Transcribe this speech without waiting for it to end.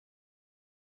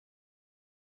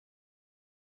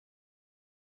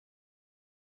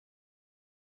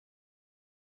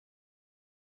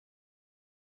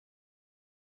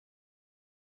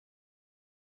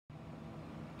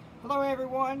Hello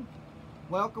everyone,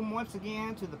 welcome once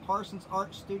again to the Parsons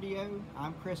Art Studio.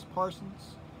 I'm Chris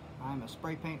Parsons. I'm a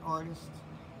spray paint artist,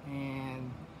 and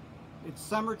it's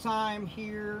summertime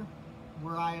here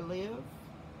where I live,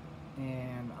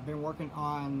 and I've been working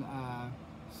on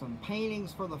some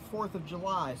paintings for the 4th of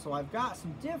July. So I've got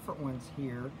some different ones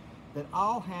here that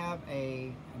all have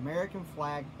a American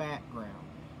flag background,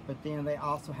 but then they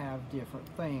also have different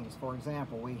things. For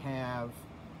example, we have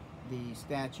the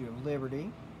Statue of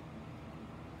Liberty,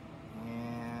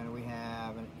 and we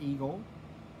have an eagle,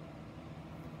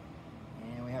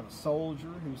 and we have a soldier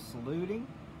who's saluting,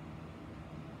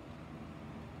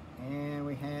 and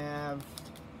we have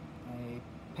a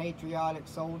patriotic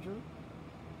soldier,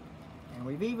 and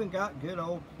we've even got good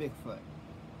old Bigfoot.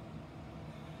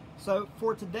 So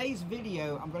for today's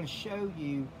video, I'm going to show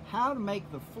you how to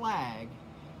make the flag,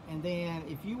 and then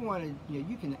if you want to,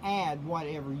 you can add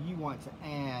whatever you want to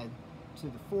add to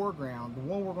the foreground. The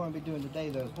one we're going to be doing today,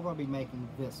 though, is we're going to be making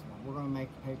this one. We're going to make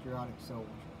the patriotic soldier.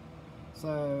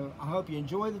 So I hope you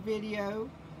enjoy the video,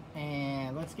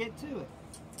 and let's get to it.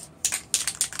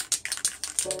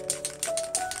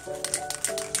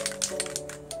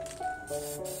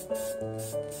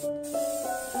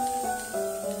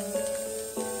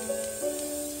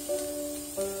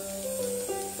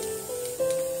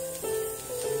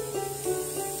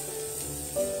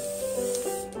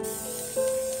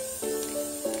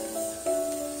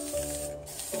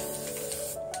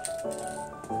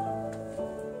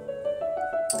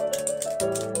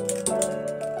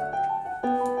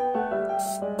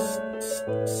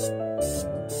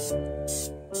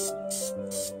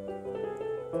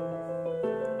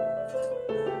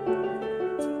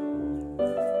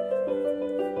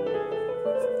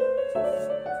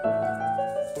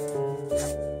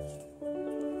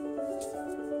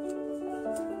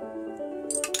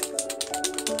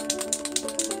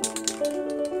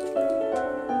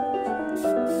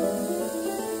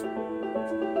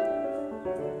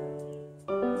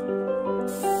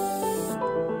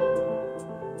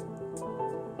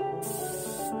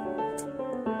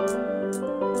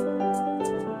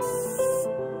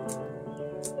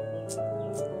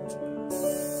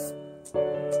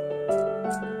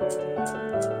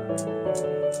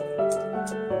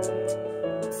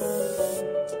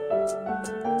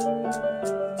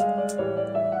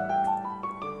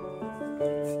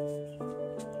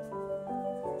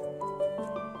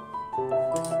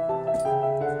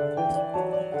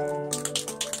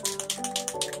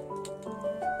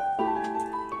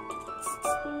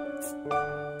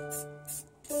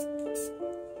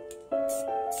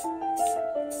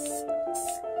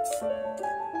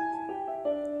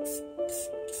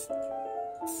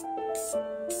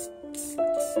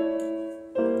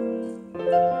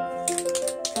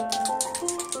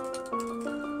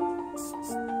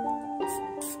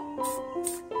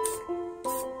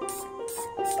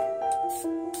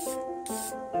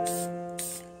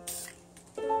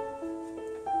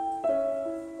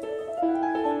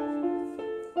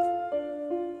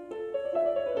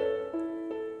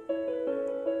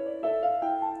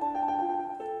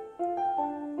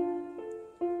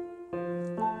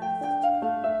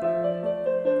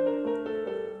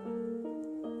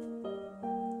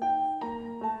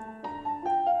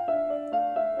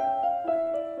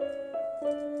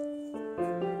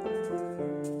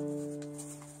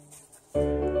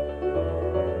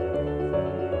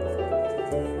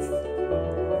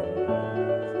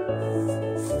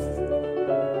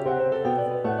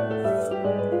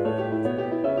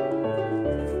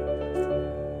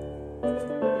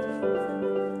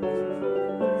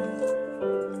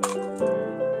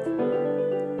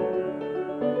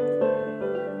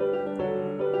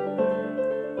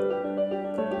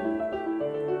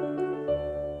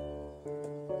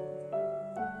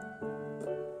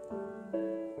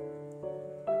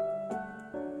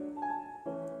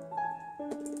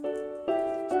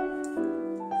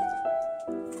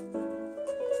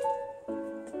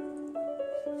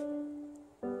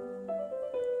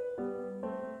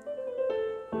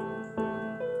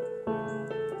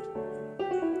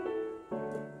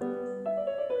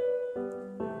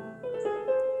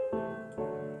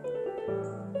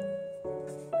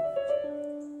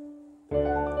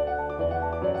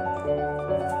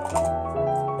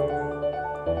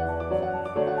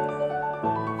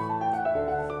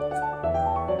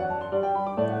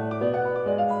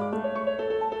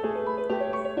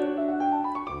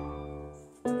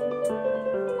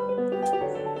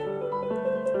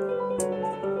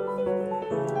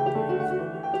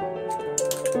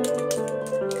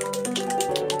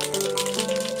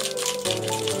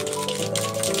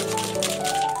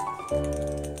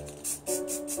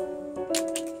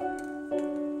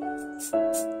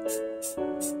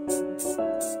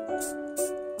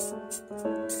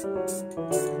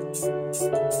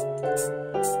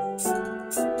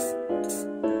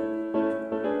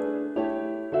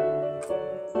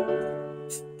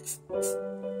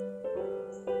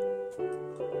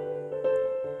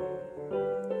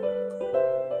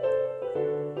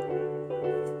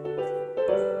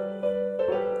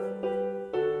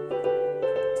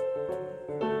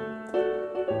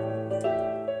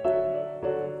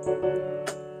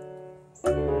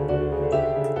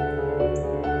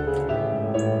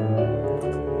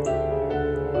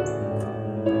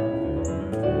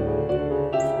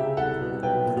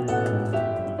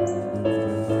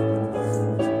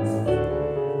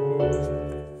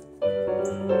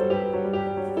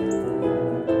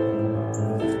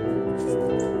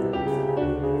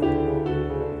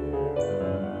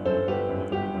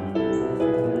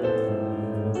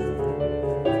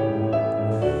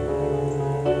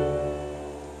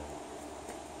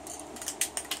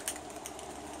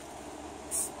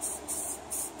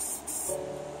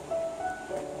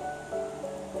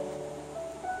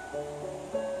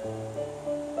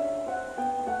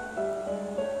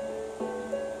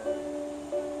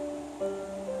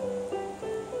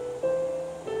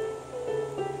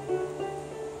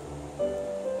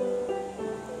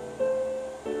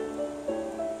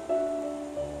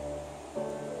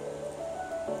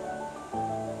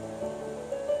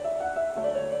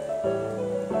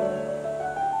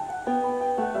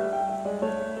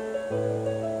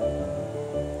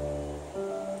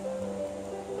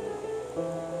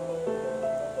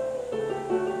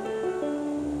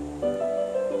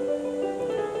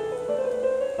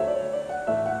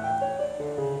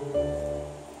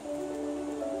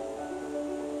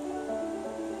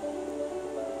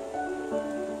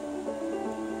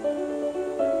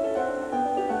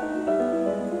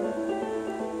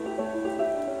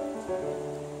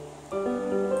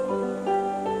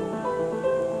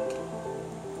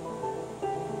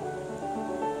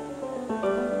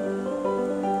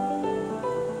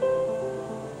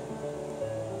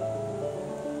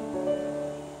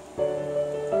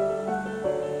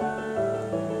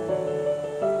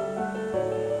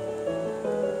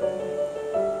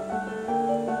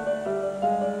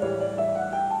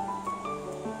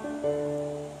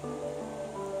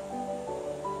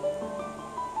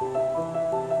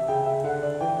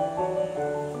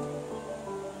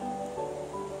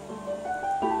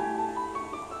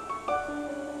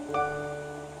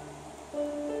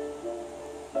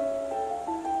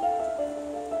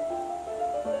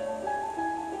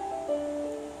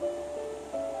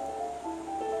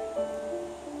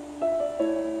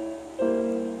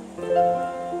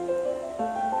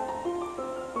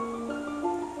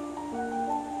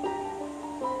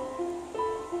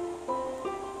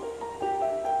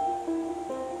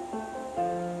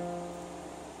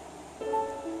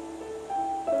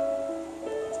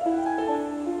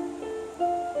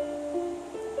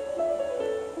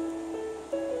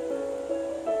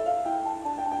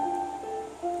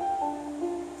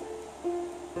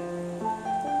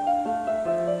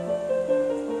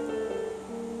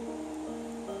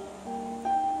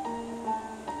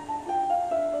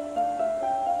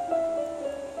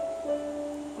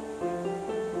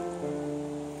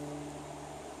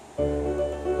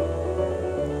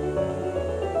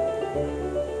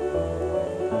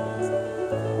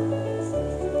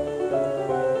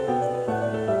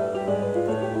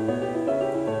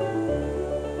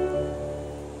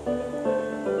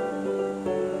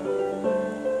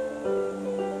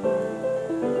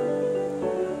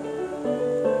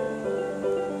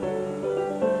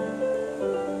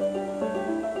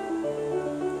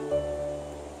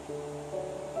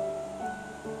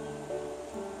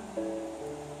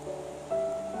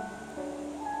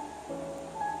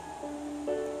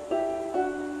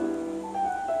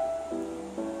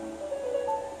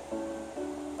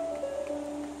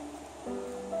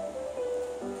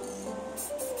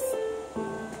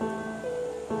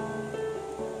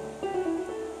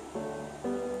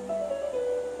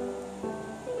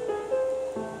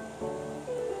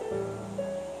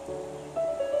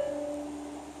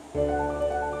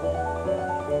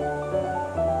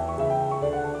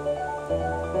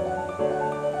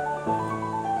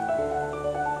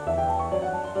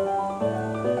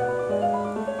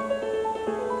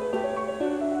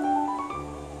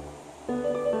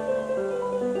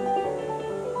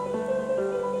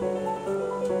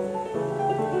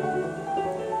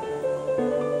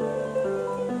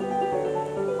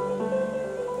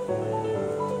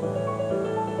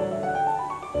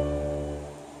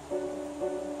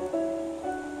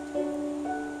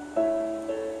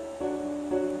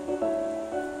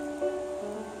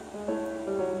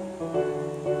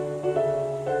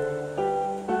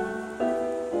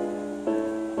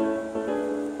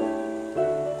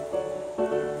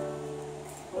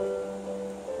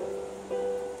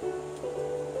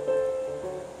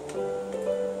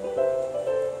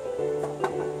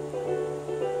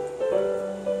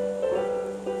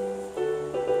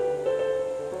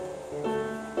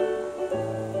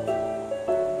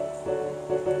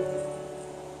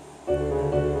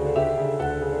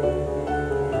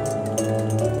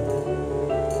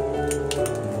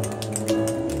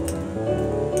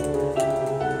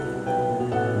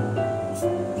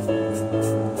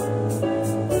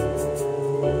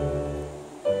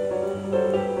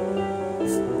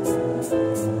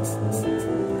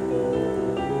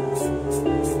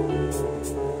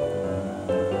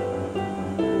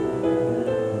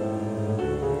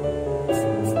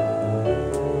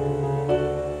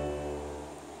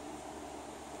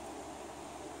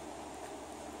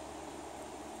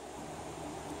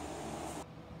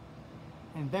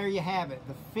 And there you have it,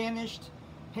 the finished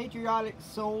patriotic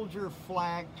soldier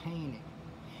flag painting.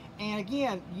 And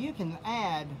again, you can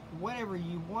add whatever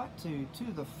you want to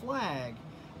the flag.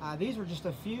 These are just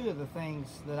a few of the things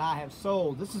that I have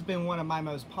sold. This has been one of my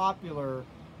most popular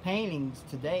paintings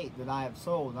to date that I have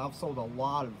sold. I've sold a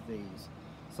lot of these.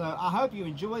 So I hope you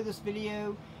enjoy this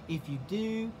video. If you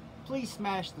do, please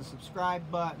smash the subscribe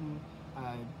button.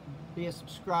 Be a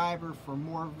subscriber for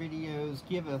more videos.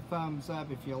 Give it a thumbs up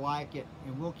if you like it,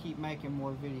 and we'll keep making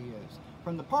more videos.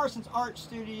 From the Parsons Art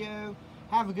Studio,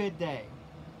 have a good day.